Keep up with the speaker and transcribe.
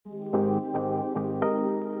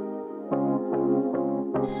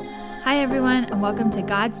Hi, everyone, and welcome to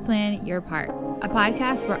God's Plan, Your Part, a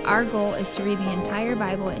podcast where our goal is to read the entire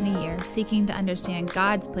Bible in a year, seeking to understand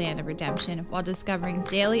God's plan of redemption while discovering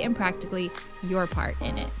daily and practically your part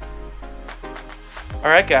in it. All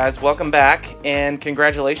right, guys, welcome back, and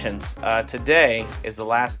congratulations. Today is the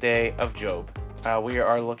last day of Job. We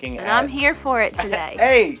are looking and I'm here for it today.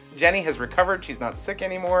 Hey, Jenny has recovered. She's not sick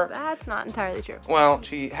anymore. That's not entirely true. Well,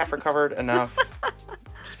 she half recovered enough.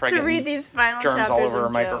 To read these final germs chapters all over her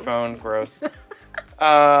of microphone. Gross.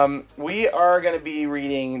 We are going to be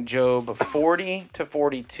reading Job 40 to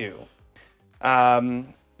 42.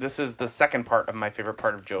 This is the second part of my favorite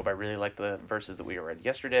part of Job. I really like the verses that we read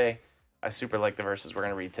yesterday. I super like the verses we're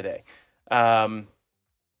going to read today. And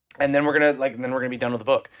then we're gonna be done with the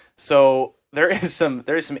book. So there is some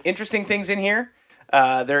interesting things in here.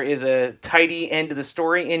 There is a tidy end to the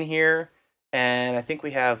story in here, and I think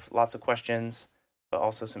we have lots of questions, but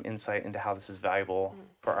also some insight into how this is valuable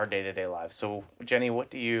for our day-to-day lives. So, Jenny, what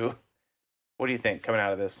do you think coming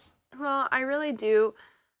out of this? Well, I really do.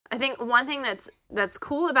 I think one thing that's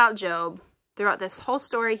cool about Job throughout this whole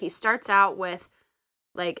story, he starts out with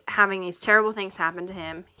like having these terrible things happen to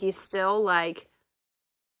him. He's still like,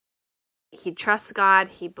 he trusts God.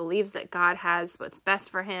 He believes that God has what's best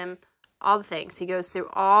for him. All the things. He goes through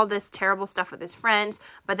all this terrible stuff with his friends.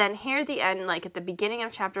 But then here at the end, like at the beginning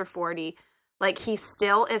of chapter 40, like he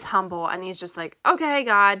still is humble and he's just like, okay,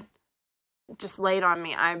 God, just lay it on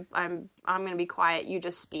me. I'm going to be quiet. You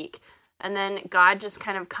just speak. And then God just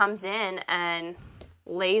kind of comes in and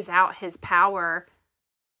lays out his power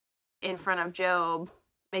in front of Job,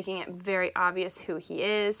 making it very obvious who he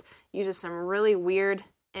is. Uses some really weird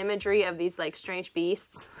imagery of these like strange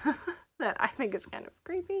beasts that I think is kind of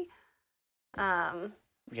creepy.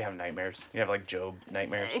 You have nightmares. You have like Job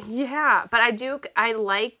nightmares. Yeah, but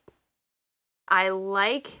I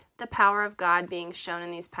like the power of God being shown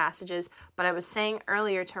in these passages, but I was saying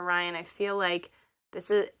earlier to Ryan, I feel like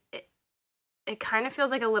it kind of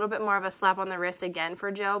feels like a little bit more of a slap on the wrist again for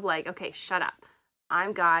Job, like, okay, shut up.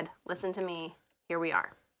 I'm God. Listen to me. Here we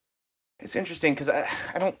are. It's interesting because I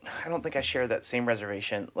don't think I share that same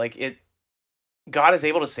reservation. Like God is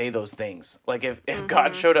able to say those things. Like if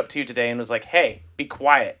God showed up to you today and was like, "Hey, be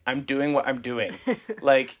quiet. I'm doing what I'm doing."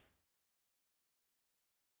 Like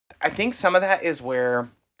I think some of that is where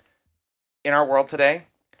in our world today,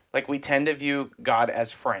 like we tend to view God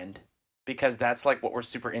as friend because that's like what we're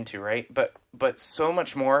super into, right? But so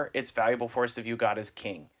much more, it's valuable for us to view God as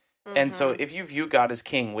king. Mm-hmm. And so if you view God as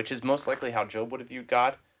king, which is most likely how Job would have viewed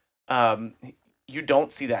God, you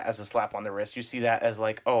don't see that as a slap on the wrist. You see that as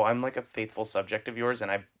like, oh, I'm like a faithful subject of yours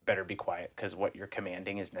and I better be quiet because what you're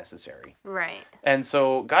commanding is necessary. Right. And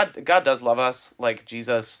so God does love us like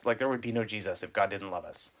Jesus, like there would be no Jesus if God didn't love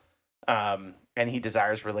us. And he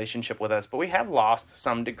desires relationship with us, but we have lost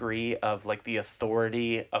some degree of like the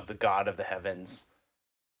authority of the God of the heavens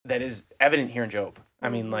that is evident here in Job. I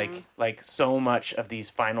mean, like so much of these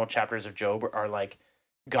final chapters of Job are like,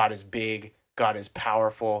 God is big, God is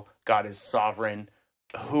powerful, God is sovereign.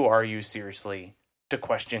 Who are you seriously to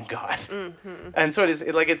question God? Mm-hmm. And so it's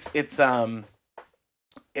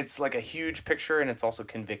like a huge picture and it's also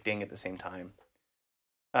convicting at the same time.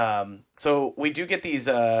 So we do get these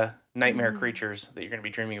nightmare creatures that you're going to be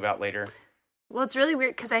dreaming about later. Well, it's really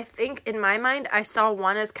weird because I think in my mind I saw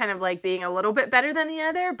one as kind of like being a little bit better than the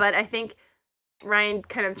other, but I think Ryan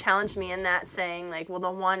kind of challenged me in that, saying like, well, the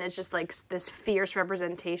one is just like this fierce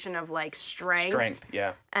representation of like strength,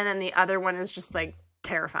 yeah, and then the other one is just like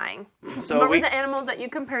terrifying. So what were the animals that you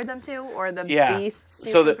compared them to, or the beasts?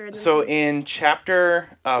 So in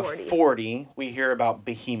chapter 40, we hear about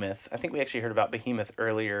Behemoth. I think we actually heard about Behemoth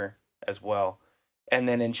earlier as well, and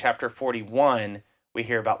then in chapter 41, we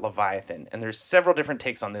hear about Leviathan. And there's several different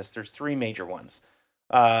takes on this. There's three major ones.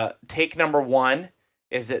 Take number one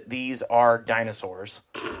is that these are dinosaurs.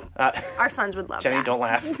 Our sons would love Jenny, that. don't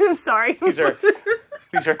laugh. I'm sorry. These are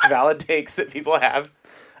valid takes that people have.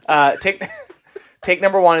 Take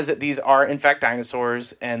number one is that these are in fact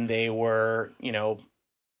dinosaurs, and they were,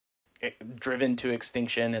 driven to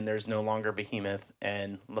extinction, and there's no longer Behemoth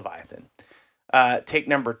and Leviathan. Take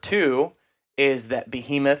number two is that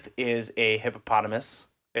Behemoth is a hippopotamus.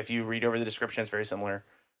 If you read over the description, it's very similar.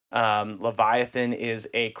 Leviathan is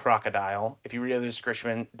a crocodile. If you read over the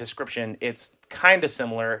description, it's kind of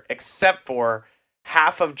similar, except for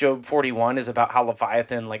half of Job 41 is about how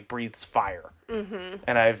Leviathan like breathes fire. Mm-hmm.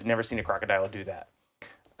 And I've never seen a crocodile do that.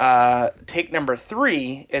 Take number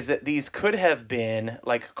three is that these could have been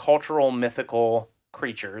like cultural mythical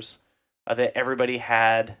creatures that everybody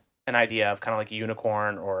had an idea of, kind of like a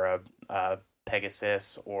unicorn or a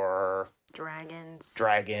Pegasus or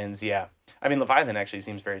Dragons. Yeah. I mean, Leviathan actually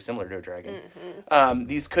seems very similar to a dragon.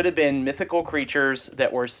 These could have been mythical creatures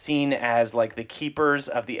that were seen as like the keepers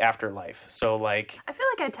of the afterlife. So like, I feel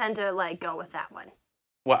like I tend to like go with that one.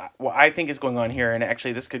 What I think is going on here, and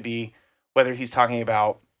actually this could be whether he's talking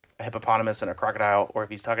about a hippopotamus and a crocodile, or if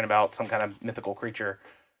he's talking about some kind of mythical creature.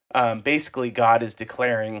 Basically, God is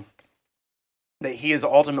declaring that he is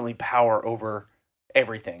ultimately power over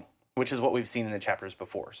everything, which is what we've seen in the chapters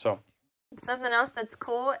before. So, something else that's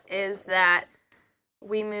cool is that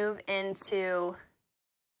we move into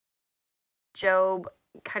Job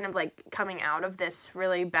kind of like coming out of this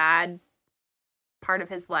really bad part of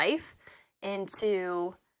his life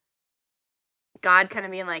into God kind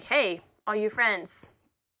of being like, hey, all you friends,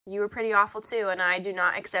 you were pretty awful too, and I do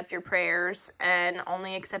not accept your prayers and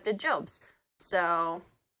only accepted Job's. So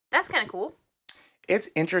that's kind of cool. It's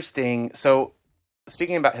interesting. So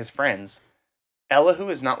speaking about his friends, Elihu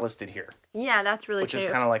is not listed here. Yeah, that's really which cute.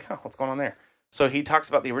 is kind of like, what's going on there? So he talks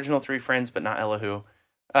about the original 3 friends, but not Elihu.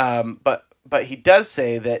 But he does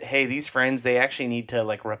say that, hey, these friends, they actually need to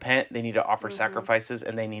like repent. They need to offer sacrifices,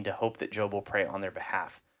 and they need to hope that Job will pray on their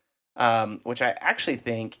behalf. Which I actually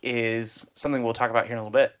think is something we'll talk about here in a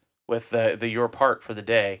little bit with the your part for the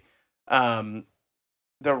day. The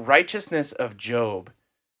righteousness of Job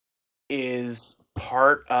is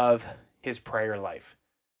part of his prayer life.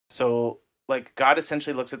 So like God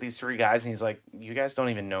essentially looks at these 3 guys and he's like, you guys don't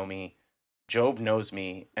even know me. Job knows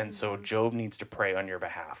me. And so Job needs to pray on your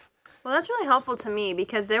behalf. Well, that's really helpful to me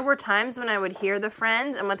because there were times when I would hear the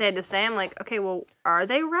friends and what they had to say. I'm like, okay, well, are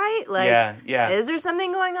they right? Like, yeah. Is there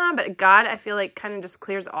something going on? But God, I feel like kind of just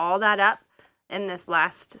clears all that up in this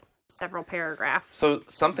last several paragraphs. So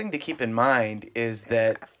something to keep in mind is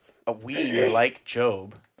that we, like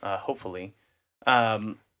Job, hopefully,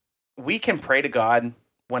 we can pray to God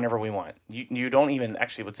whenever we want. You don't even,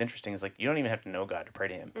 actually what's interesting is like, you don't even have to know God to pray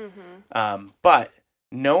to him. But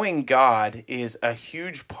knowing God is a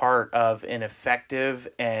huge part of an effective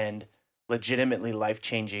and legitimately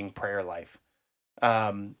life-changing prayer life.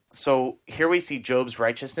 So here we see Job's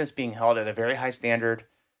righteousness being held at a very high standard.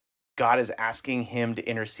 God is asking him to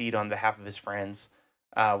intercede on behalf of his friends.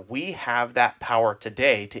 We have that power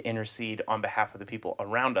today to intercede on behalf of the people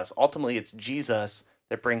around us. Ultimately, it's Jesus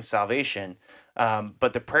that brings salvation.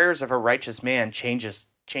 But the prayers of a righteous man changeth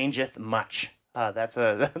much. That's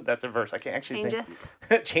a verse. I can't actually think.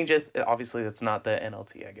 Changeth. Obviously, that's not the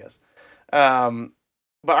NLT, I guess.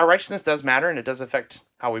 But our righteousness does matter, and it does affect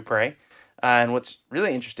how we pray. And what's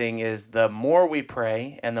really interesting is the more we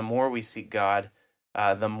pray and the more we seek God,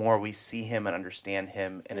 the more we see him and understand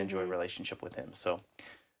him and enjoy relationship with him. So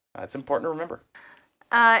it's important to remember.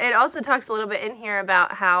 It also talks a little bit in here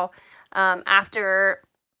about how after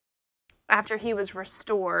he was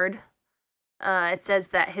restored, it says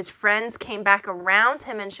that his friends came back around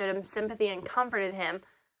him and showed him sympathy and comforted him.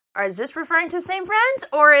 Or is this referring to the same friends,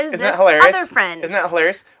 or is this other friends? Isn't that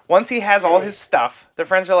hilarious? Once he has all his stuff, the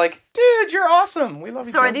friends are like, dude, you're awesome. We love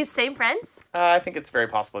you. So are these same friends? I think it's very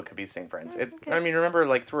possible it could be the same friends. Okay. I mean, remember,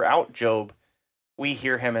 like, throughout Job, we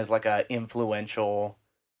hear him as, like, a influential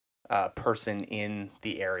person in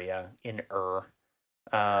the area, in Ur.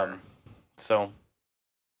 So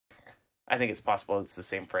I think it's possible it's the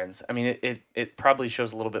same friends. I mean, it probably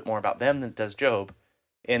shows a little bit more about them than it does Job,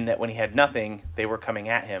 in that when he had nothing, they were coming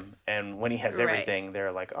at him. And when he has everything,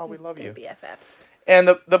 they're like, oh, we love you. BFFs. And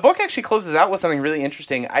the book actually closes out with something really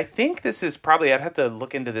interesting. I think this is probably, I'd have to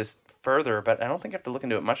look into this further, but I don't think I have to look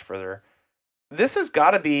into it much further. This has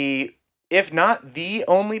got to be, if not the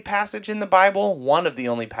only passage in the Bible, one of the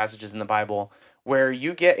only passages in the Bible where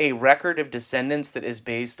you get a record of descendants that is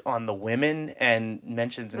based on the women and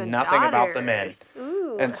mentions nothing about the men.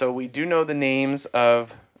 Ooh. And so we do know the names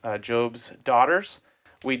of Job's daughters.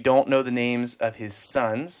 We don't know the names of his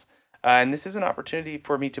sons. And this is an opportunity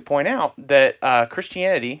for me to point out that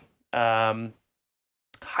Christianity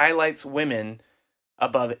highlights women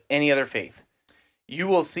above any other faith. You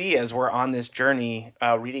will see as we're on this journey,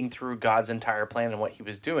 reading through God's entire plan and what he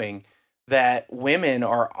was doing, that women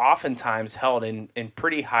are oftentimes held in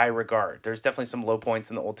pretty high regard. There's definitely some low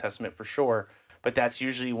points in the Old Testament for sure, but that's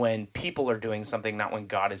usually when people are doing something, not when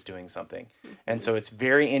God is doing something. And so it's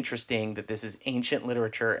very interesting that this is ancient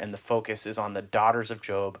literature and the focus is on the daughters of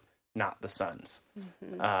Job, not the sons.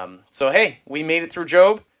 So, hey, we made it through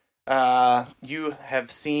Job. You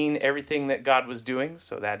have seen everything that God was doing,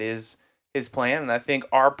 so that is his plan. And I think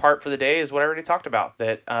our part for the day is what I already talked about,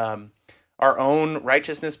 that our own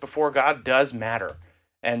righteousness before God does matter.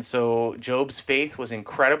 And so Job's faith was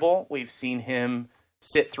incredible. We've seen him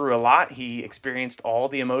sit through a lot. He experienced all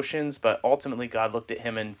the emotions, but ultimately God looked at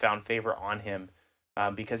him and found favor on him.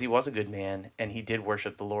 because he was a good man and he did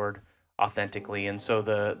worship the Lord authentically. And so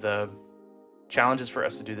the challenge is for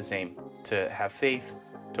us to do the same, to have faith,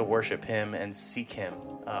 to worship him and seek him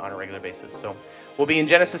on a regular basis. So we'll be in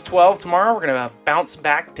Genesis 12 tomorrow. We're going to bounce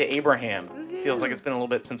back to Abraham. Feels like it's been a little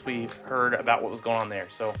bit since we've heard about what was going on there.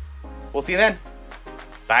 So we'll see you then.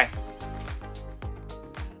 Bye.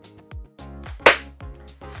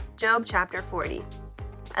 Job chapter 40.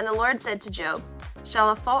 And the Lord said to Job,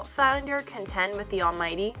 "Shall a fault finder contend with the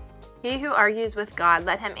Almighty? He who argues with God,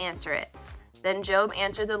 let him answer it." Then Job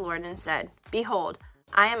answered the Lord and said, "Behold,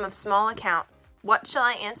 I am of small account. What shall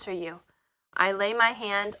I answer you? I lay my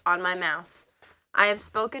hand on my mouth. I have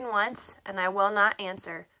spoken once, and I will not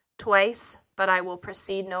answer, twice, but I will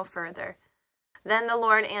proceed no further." Then the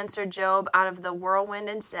Lord answered Job out of the whirlwind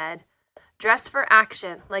and said, "Dress for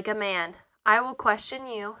action like a man. I will question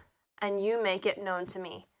you, and you make it known to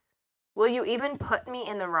me. Will you even put me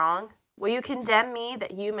in the wrong? Will you condemn me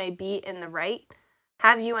that you may be in the right?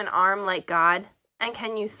 Have you an arm like God, and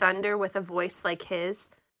can you thunder with a voice like his?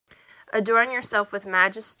 Adorn yourself with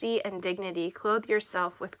majesty and dignity, clothe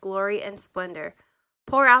yourself with glory and splendor.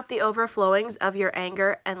 Pour out the overflowings of your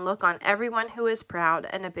anger, and look on everyone who is proud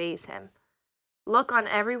and obeys him. Look on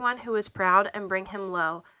everyone who is proud and bring him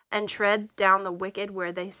low, and tread down the wicked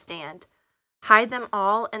where they stand. Hide them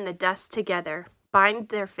all in the dust together, bind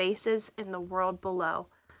their faces in the world below.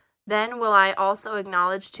 Then will I also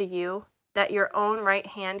acknowledge to you that your own right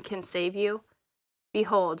hand can save you.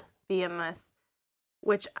 Behold, Behemoth,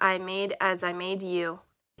 which I made as I made you.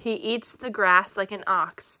 He eats the grass like an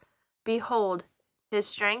ox. Behold, his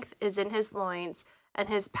strength is in his loins, and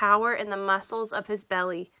his power in the muscles of his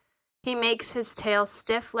belly. He makes his tail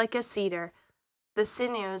stiff like a cedar. The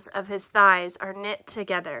sinews of his thighs are knit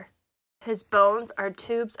together. His bones are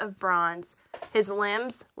tubes of bronze, his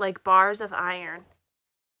limbs like bars of iron.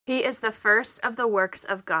 He is the first of the works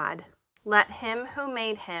of God. Let him who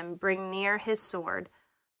made him bring near his sword,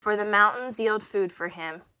 for the mountains yield food for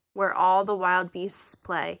him, where all the wild beasts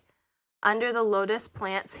play. Under the lotus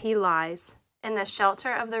plants he lies, in the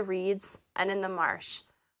shelter of the reeds and in the marsh.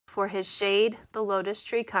 For his shade the lotus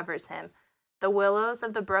tree covers him, the willows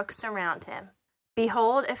of the brook surround him.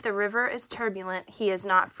 Behold, if the river is turbulent, he is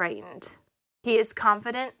not frightened. He is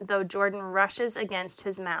confident, though Jordan rushes against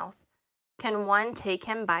his mouth. Can one take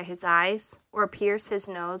him by his eyes, or pierce his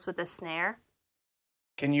nose with a snare?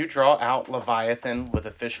 Can you draw out Leviathan with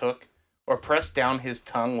a fishhook, or press down his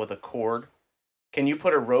tongue with a cord? Can you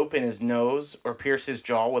put a rope in his nose, or pierce his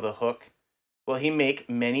jaw with a hook? Will he make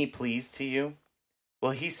many pleas to you?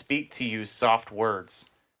 Will he speak to you soft words?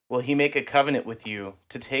 Will he make a covenant with you,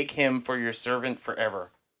 to take him for your servant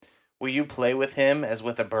forever? Will you play with him as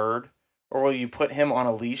with a bird, or will you put him on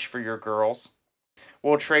a leash for your girls?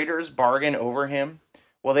 Will traders bargain over him?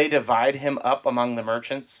 Will they divide him up among the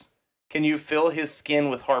merchants? Can you fill his skin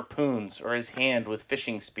with harpoons, or his hand with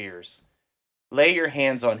fishing spears? Lay your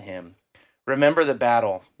hands on him. Remember the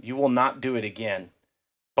battle. You will not do it again.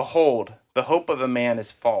 Behold, the hope of a man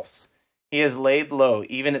is false. He is laid low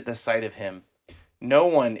even at the sight of him. No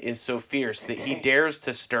one is so fierce that he dares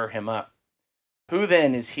to stir him up. Who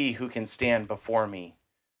then is he who can stand before me?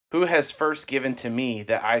 Who has first given to me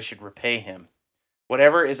that I should repay him?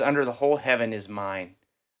 Whatever is under the whole heaven is mine.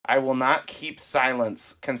 I will not keep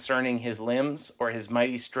silence concerning his limbs, or his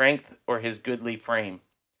mighty strength, or his goodly frame.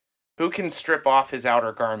 Who can strip off his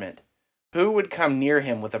outer garment? Who would come near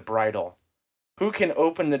him with a bridle? Who can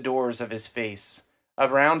open the doors of his face?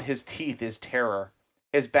 Around his teeth is terror.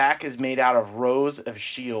 His back is made out of rows of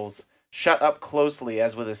shields, shut up closely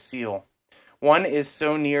as with a seal. One is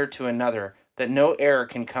so near to another that no air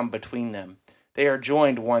can come between them. They are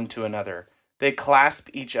joined one to another. They clasp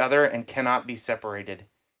each other and cannot be separated.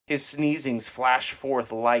 His sneezings flash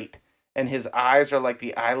forth light, and his eyes are like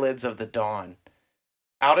the eyelids of the dawn.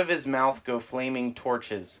 Out of his mouth go flaming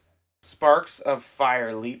torches. Sparks of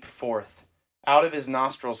fire leap forth. Out of his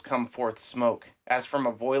nostrils come forth smoke, as from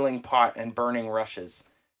a boiling pot and burning rushes.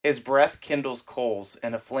 His breath kindles coals,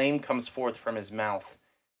 and a flame comes forth from his mouth.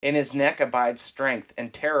 In his neck abides strength,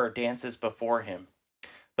 and terror dances before him.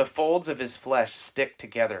 The folds of his flesh stick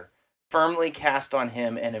together, firmly cast on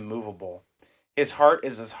him and immovable. His heart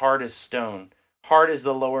is as hard as stone, hard as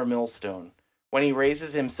the lower millstone. When he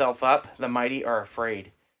raises himself up, the mighty are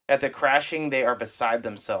afraid. At the crashing they are beside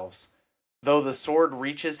themselves. Though the sword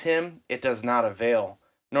reaches him, it does not avail,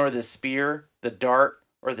 nor the spear, the dart,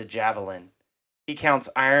 or the javelin. He counts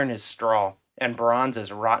iron as straw, and bronze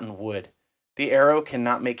as rotten wood. The arrow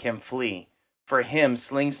cannot make him flee. For him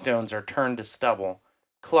slingstones are turned to stubble.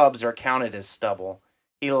 Clubs are counted as stubble.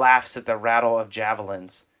 He laughs at the rattle of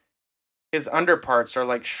javelins. His underparts are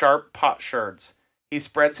like sharp potsherds. He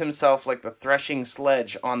spreads himself like the threshing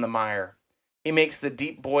sledge on the mire. He makes the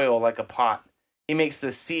deep boil like a pot. He makes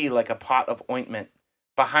the sea like a pot of ointment.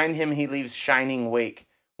 Behind him he leaves shining wake.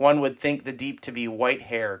 One would think the deep to be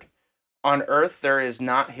white-haired. On earth there is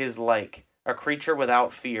not his like, a creature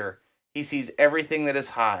without fear. He sees everything that is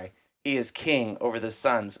high. He is king over the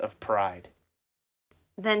sons of pride.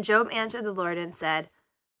 Then Job answered the Lord and said,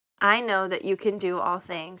 I know that you can do all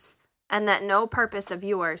things, and that no purpose of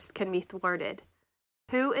yours can be thwarted.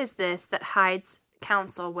 Who is this that hides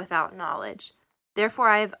counsel without knowledge? Therefore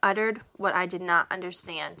I have uttered what I did not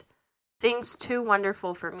understand, things too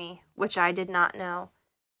wonderful for me, which I did not know.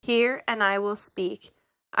 Hear, and I will speak.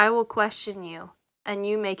 I will question you, and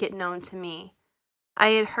you make it known to me. I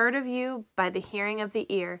had heard of you by the hearing of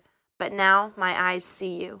the ear, but now my eyes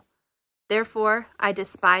see you. Therefore I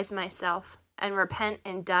despise myself, and repent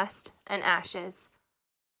in dust and ashes.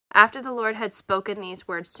 After the Lord had spoken these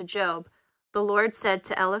words to Job, the Lord said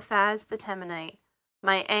to Eliphaz the Temanite,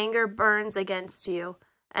 My anger burns against you,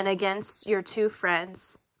 and against your two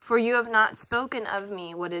friends, for you have not spoken of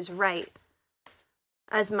me what is right,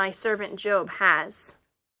 as my servant Job has.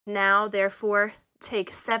 Now, therefore,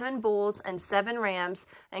 take 7 bulls and 7 rams,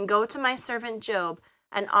 and go to my servant Job,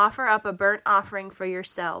 and offer up a burnt offering for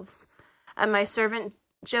yourselves. And my servant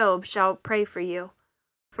Job shall pray for you,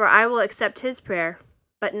 for I will accept his prayer,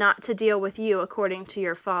 but not to deal with you according to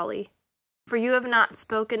your folly. For you have not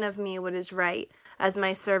spoken of me what is right, as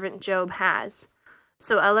my servant Job has.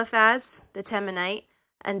 So Eliphaz the Temanite,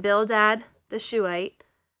 and Bildad the Shuhite,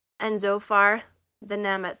 and Zophar the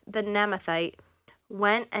Naamathite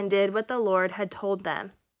went and did what the Lord had told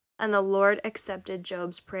them, and the Lord accepted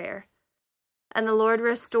Job's prayer. And the Lord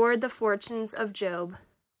restored the fortunes of Job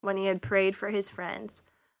when he had prayed for his friends,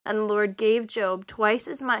 and the Lord gave Job twice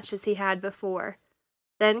as much as he had before.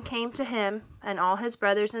 Then came to him and all his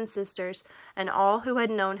brothers and sisters, and all who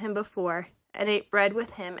had known him before, and ate bread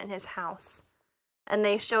with him in his house. And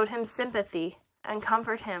they showed him sympathy, and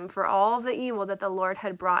comforted him for all of the evil that the Lord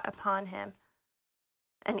had brought upon him.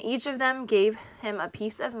 And each of them gave him a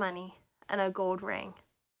piece of money and a gold ring.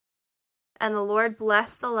 And the Lord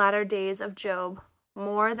blessed the latter days of Job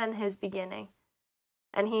more than his beginning.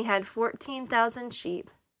 And he had 14,000 sheep,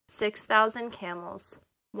 6,000 camels,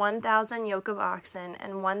 1,000 yoke of oxen,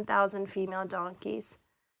 and 1,000 female donkeys.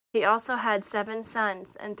 He also had 7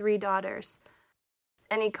 sons and 3 daughters.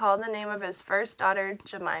 And he called the name of his first daughter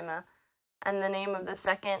Jemimah, and the name of the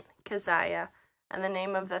second Keziah, and the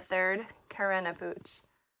name of the third Kerenapuch.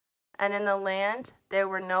 And in the land there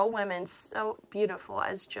were no women so beautiful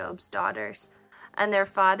as Job's daughters, and their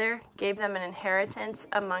father gave them an inheritance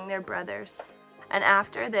among their brothers. And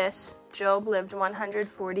after this, Job lived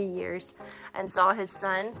 140 years, and saw his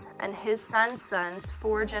sons and his sons' sons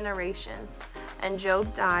 4 generations, and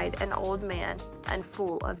Job died an old man and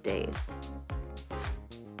full of days.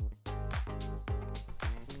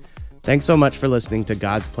 Thanks so much for listening to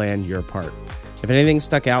God's Plan, Your Part. If anything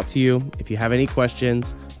stuck out to you, if you have any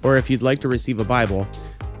questions, or if you'd like to receive a Bible,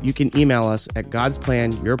 you can email us at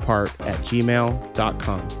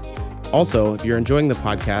godsplanyourpart@gmail.com. Also, if you're enjoying the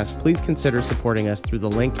podcast, please consider supporting us through the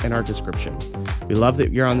link in our description. We love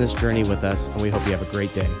that you're on this journey with us, and we hope you have a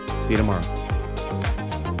great day. See you tomorrow.